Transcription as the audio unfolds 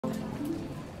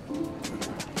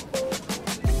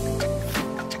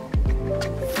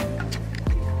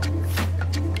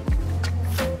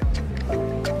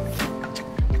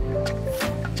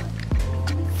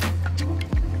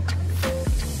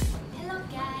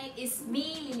it's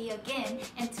me Lily again,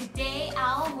 and today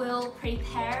I will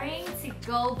preparing to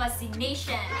go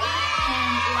vaccination,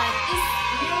 and like it's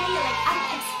really like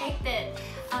unexpected.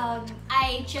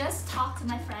 I just talked to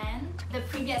my friend the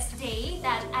previous day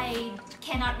that I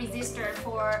cannot register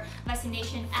for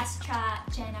vaccination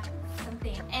AstraZeneca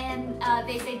something, and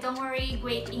they say don't worry,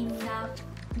 wait in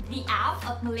the app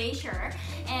of Malaysia.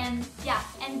 And yeah,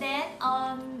 and then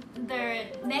on the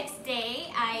next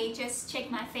day I just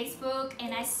checked my Facebook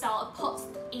and I saw a post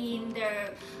in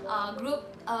the group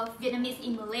of Vietnamese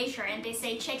in Malaysia, and they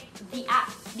say check the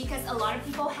app because a lot of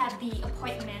people have the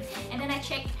appointment. And then I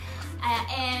checked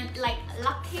and like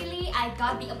luckily I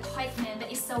got the appointment,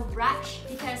 but it's so rushed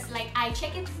because like I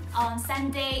checked it on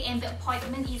Sunday and the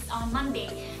appointment is on Monday,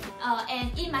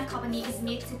 and in my company is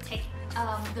need to take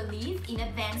the leave in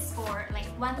advance for like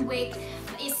 1 week.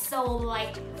 It's so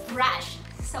like rushed,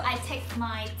 so I text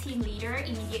my team leader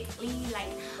immediately like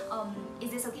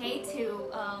is this okay to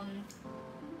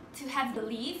have the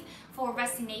leave for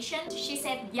vaccination? She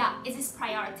said yeah, it is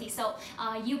priority, so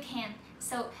you can.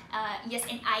 So yes,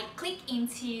 and I click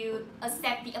into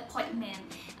accept the appointment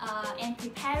and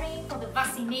preparing for the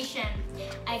vaccination.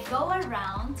 I go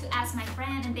around to ask my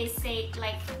friend, and they say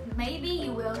like maybe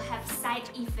you will have side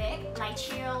effect like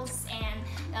chills and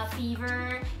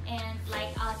fever and like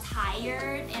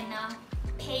tired and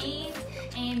pain,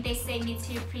 and they say me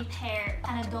to prepare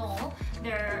Panadol,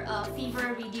 their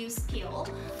fever reduced pill.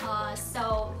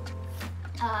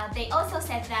 They also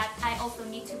said that I also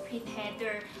need to prepare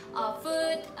their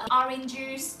food, orange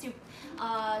juice to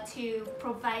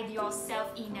provide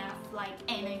yourself enough like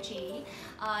energy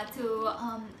to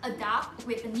adapt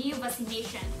with the new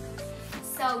vaccination.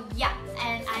 So yeah,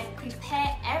 and I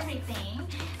prepare everything,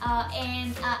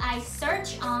 and I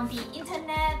search on the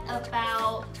internet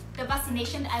about the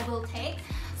vaccination I will take.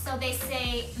 So they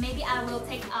say maybe I will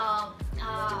take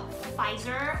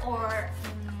Pfizer or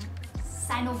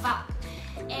Sinovac.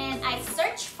 And I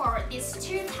search for these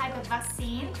two type of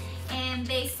vaccine, and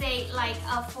they say like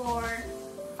for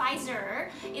Pfizer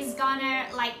is gonna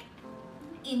like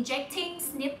injecting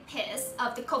snippets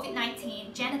of the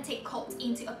COVID-19 genetic code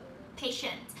into a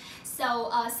patient. So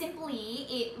simply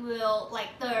it will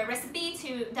like the recipe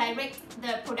to direct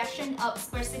the production of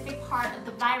specific part of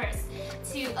the virus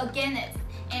to again it,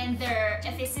 and their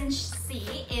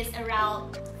efficiency is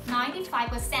around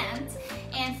 95%.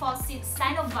 And for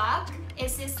Sinovac,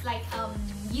 it's just like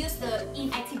use the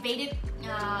inactivated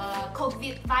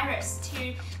COVID virus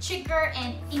to trigger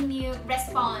an immune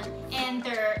response. And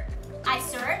I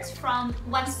searched from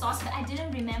one source, but I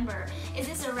didn't remember. Is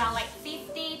this around like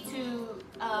 50 to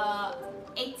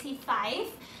 85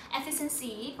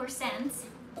 efficiency percent?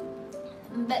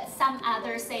 But some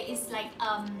others say it's like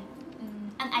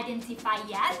unidentified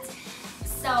yet.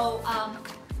 So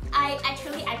I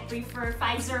prefer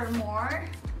Pfizer more.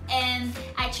 And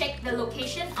I checked the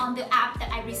location on the app that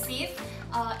I received.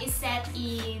 It said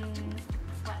in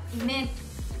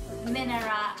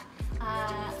Menara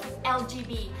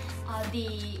LGB,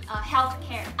 the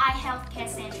healthcare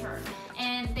center,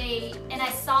 and I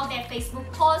saw their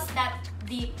Facebook post that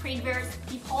the previous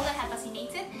people that have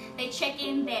vaccinated, they check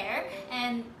in there,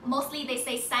 and mostly they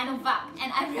say Sinovac,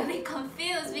 and I'm really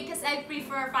confused because I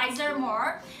prefer Pfizer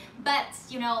more. But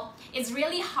you know, it's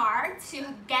really hard to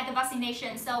get the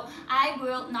vaccination, so I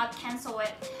will not cancel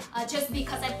it just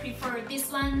because I prefer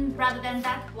this one rather than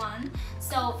that one.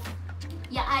 So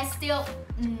yeah, I still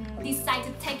decide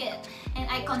to take it, and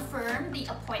I confirm the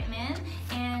appointment,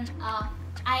 and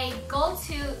I go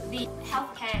to the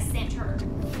healthcare center.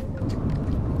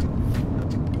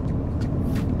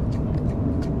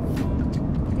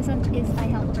 This one is I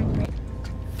have right?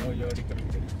 Oh, you're already coming.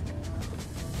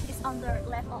 It's on the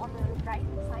left or on the right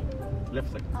side?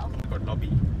 Left side. Oh, okay. Got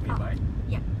lobby nearby.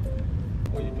 Yeah.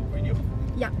 Oh, you took video?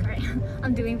 Yeah, correct.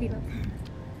 I'm doing video.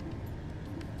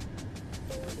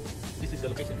 This is the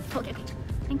location. Okay.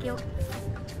 Thank you.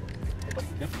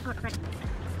 Yeah. Oh, right.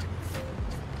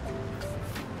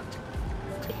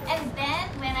 And then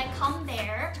when I come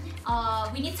there,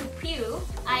 we need to queue.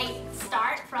 I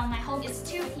start from my home, it's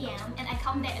 2 p.m. and I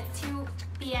come there at 2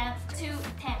 p.m. 2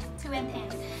 and 10.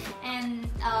 And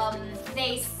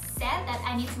they said that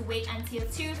I need to wait until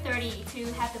 2:30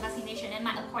 to have the vaccination, and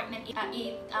my appointment is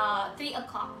 3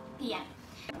 o'clock p.m.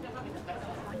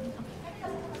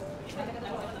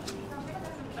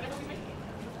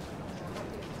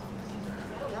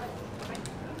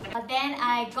 Then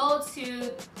I go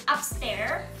to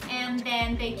upstairs, and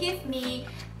then they give me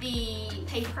the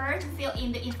paper to fill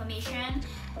in the information.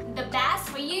 The best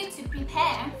for you to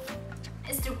prepare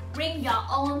is to bring your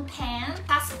own pen,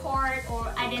 passport or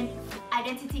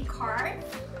identity card,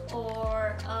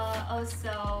 or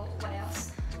also, what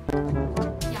else?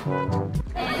 Yeah.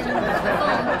 And the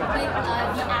phone with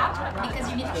the app, because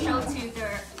you need to show to the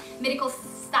medical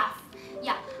staff.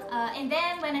 Yeah. And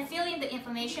then when I fill in the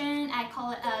information, I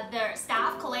call the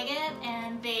staff collected,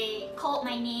 and they called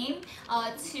my name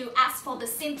to ask for the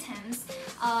symptoms.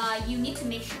 You need to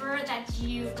make sure that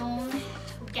you don't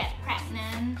get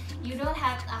pregnant, you don't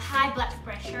have a high blood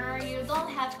pressure, you don't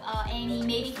have any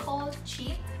medical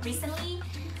chip recently,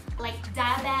 like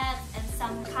diabetes and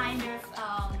some kind of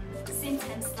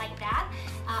symptoms like that.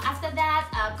 After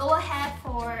that, go ahead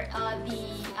for the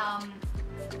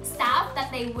staff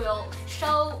that they will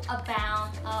show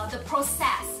about the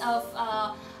process of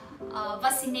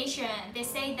vaccination. They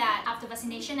say that after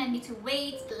vaccination I need to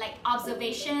wait like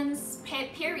observations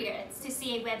periods to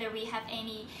see whether we have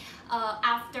any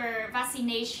after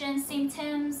vaccination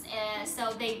symptoms,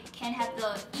 so they can have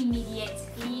the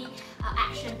immediately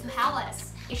action to help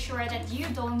us. Make sure that you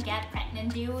don't get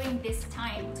pregnant during this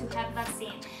time to have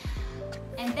vaccine.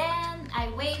 And then I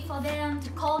wait for them to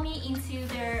call me into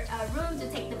their room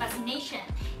to take the vaccination.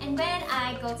 And when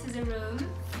I go to the room,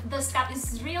 the staff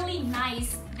is really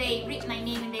nice. They read my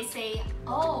name and they say,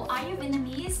 "Oh, are you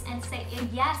Vietnamese?" And say,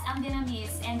 "Yes, I'm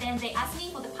Vietnamese." And then they ask me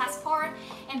for the passport,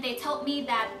 and they told me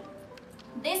that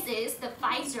this is the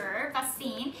Pfizer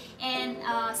vaccine, and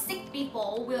 6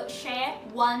 people will share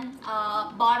one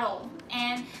bottle,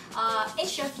 and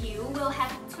each of you will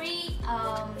have 3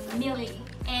 milli.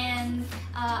 And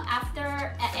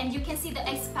and you can see the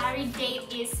expiry date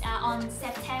is on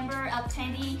September of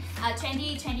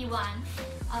 2021.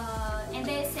 And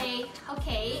they say,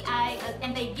 okay,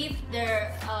 and they give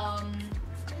their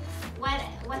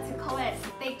what to call it?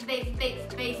 They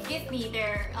give me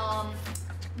their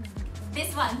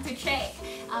this one to check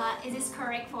is this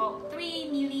correct for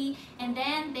 3 milli, and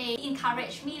then they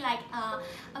encourage me like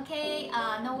okay,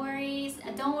 no worries,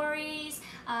 don't worry,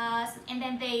 and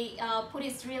then they put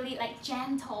it really like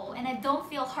gentle, and I don't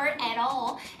feel hurt at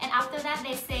all. And after that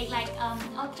they say like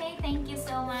okay, thank you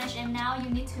so much, and now you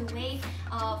need to wait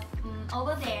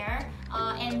over there,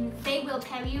 and they will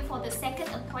tell you for the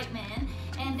second appointment.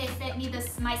 And they said me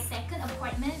my second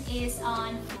appointment is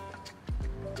on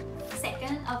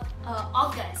 2nd of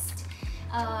August.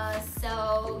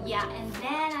 So yeah, and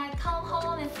then I come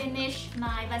home and finish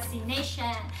my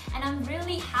vaccination, and I'm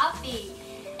really happy.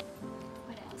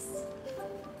 What else?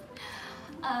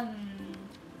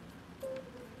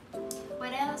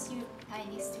 What else I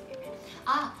need to prepare?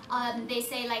 They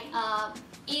say like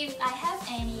if I have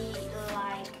any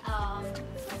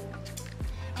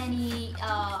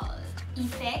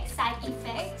like side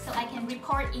effect, so I can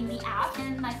report in the app.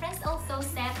 And my friends also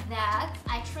said that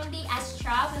actually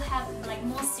Astra will have like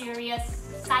more serious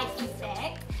side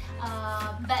effect,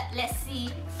 but let's see.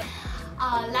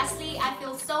 Lastly, I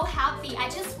feel so happy. I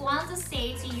just want to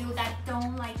say to you that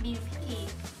don't like be picky.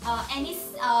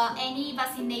 Any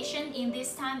vaccination in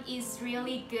this time is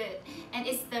really good, and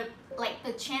it's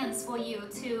the chance for you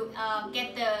to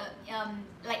get the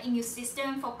like immune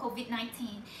system for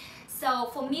COVID-19.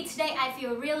 So for me today, I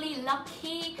feel really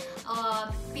lucky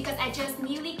because I just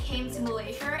newly came to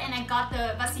Malaysia and I got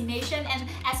the vaccination, and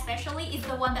especially it's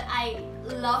the one that I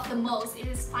love the most. It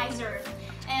is Pfizer.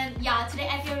 And yeah,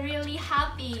 today I feel really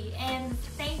happy, and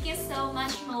thank you so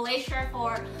much Malaysia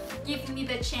for giving me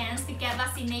the chance to get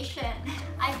vaccination.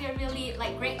 I feel really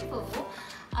like grateful.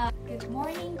 Good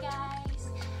morning guys.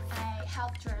 I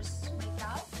have just wake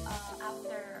up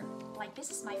after like this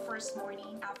is my first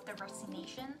morning after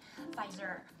vaccination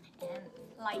Pfizer, and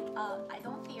like I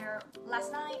don't feel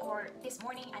last night or this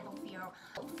morning I don't feel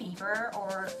fever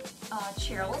or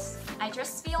chills. I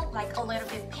just feel like a little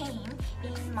bit pain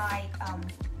in my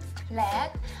leg,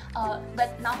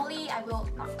 but normally I will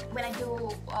when I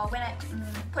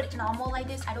put it normal like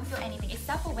this, I don't feel anything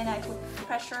except for when I put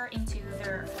pressure into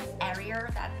the area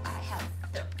that I have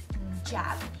the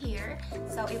jab here,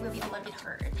 so it will be a little bit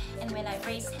hurt. And when I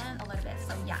raise hand a little bit,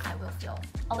 so yeah, I will feel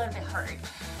a little bit hurt.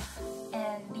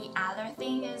 And the other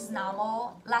thing is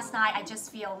normal. Last night I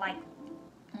just feel like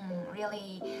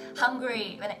really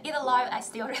hungry. When I eat a lot, I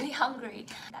still really hungry.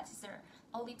 That is the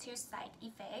only 2 side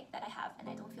effects that I have, and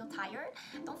I don't feel tired,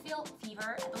 I don't feel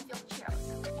fever, I don't feel chills.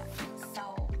 Yeah. So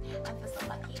I feel so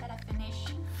lucky that I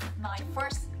finished my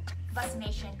first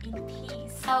vaccination in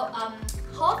peace. So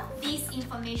hope this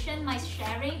information, my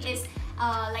sharing is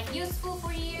like useful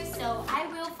for you. So I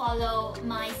will follow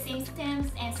my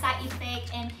symptoms and side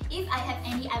effects, and if I have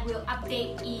any, I will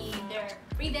update in the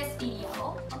previous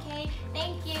video. Okay,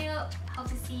 thank you.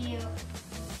 Hope to see you.